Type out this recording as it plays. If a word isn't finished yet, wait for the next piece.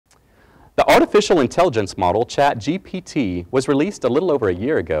The artificial intelligence model ChatGPT was released a little over a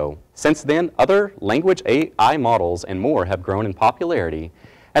year ago. Since then, other language AI models and more have grown in popularity,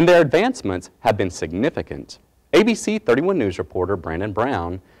 and their advancements have been significant. ABC 31 News reporter Brandon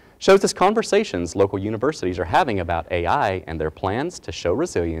Brown shows us conversations local universities are having about AI and their plans to show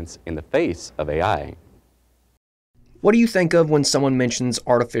resilience in the face of AI. What do you think of when someone mentions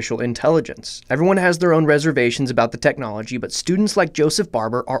artificial intelligence? Everyone has their own reservations about the technology, but students like Joseph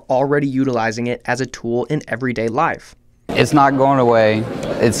Barber are already utilizing it as a tool in everyday life. It's not going away.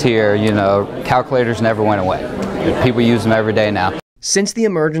 It's here, you know. Calculators never went away. People use them every day now. Since the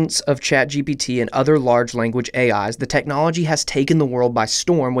emergence of ChatGPT and other large language AIs, the technology has taken the world by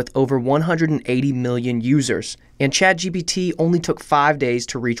storm with over 180 million users. And ChatGPT only took 5 days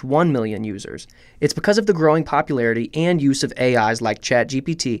to reach 1 million users. It's because of the growing popularity and use of AIs like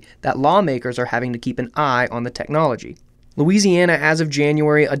ChatGPT that lawmakers are having to keep an eye on the technology. Louisiana, as of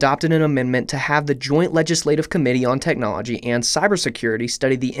January, adopted an amendment to have the Joint Legislative Committee on Technology and Cybersecurity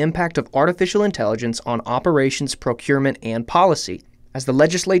study the impact of artificial intelligence on operations, procurement, and policy. As the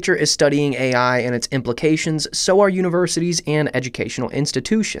legislature is studying AI and its implications, so are universities and educational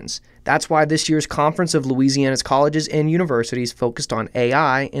institutions. That's why this year's Conference of Louisiana's Colleges and Universities focused on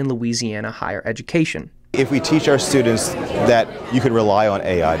AI in Louisiana higher education. If we teach our students that you can rely on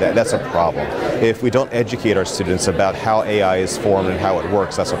AI, that's a problem. If we don't educate our students about how AI is formed and how it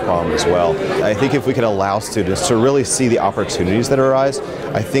works, that's a problem as well. I think if we can allow students to really see the opportunities that arise,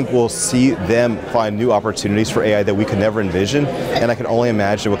 I think we'll see them find new opportunities for AI that we could never envision. And I can only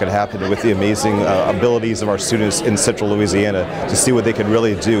imagine what could happen with the amazing abilities of our students in central Louisiana to see what they could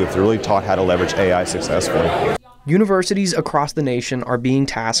really do if they're really taught how to leverage AI successfully. Universities across the nation are being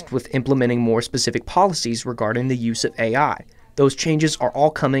tasked with implementing more specific policies regarding the use of AI. Those changes are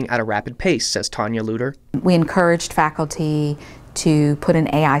all coming at a rapid pace, says Tanya Luter. We encouraged faculty to put an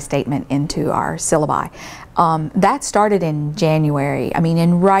AI statement into our syllabi. That started in January,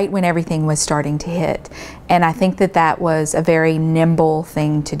 and right when everything was starting to hit. And I think that was a very nimble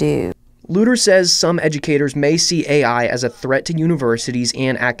thing to do. Luter says some educators may see AI as a threat to universities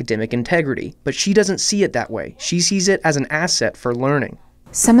and academic integrity, but she doesn't see it that way. She sees it as an asset for learning.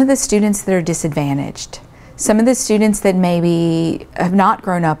 Some of the students that are disadvantaged, some of the students that maybe have not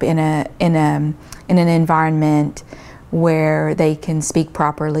grown up in an environment where they can speak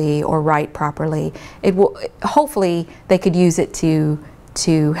properly or write properly, hopefully they could use it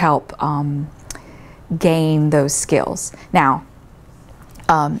to help gain those skills. Now,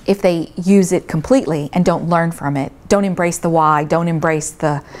 if they use it completely and don't learn from it, don't embrace the why, don't embrace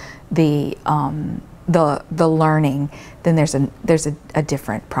the learning, then there's a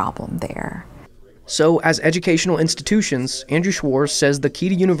different problem there. So, as educational institutions, Andrew Schwartz says the key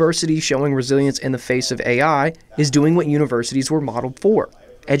to universities showing resilience in the face of AI is doing what universities were modeled for: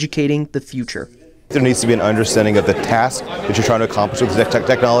 educating the future. There needs to be an understanding of the task that you're trying to accomplish with the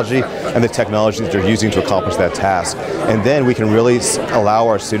technology and the technology that you're using to accomplish that task. And then we can really allow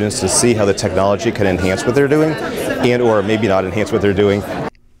our students to see how the technology can enhance what they're doing and or maybe not enhance what they're doing.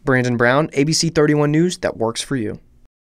 Brandon Brown, ABC 31 News, that works for you.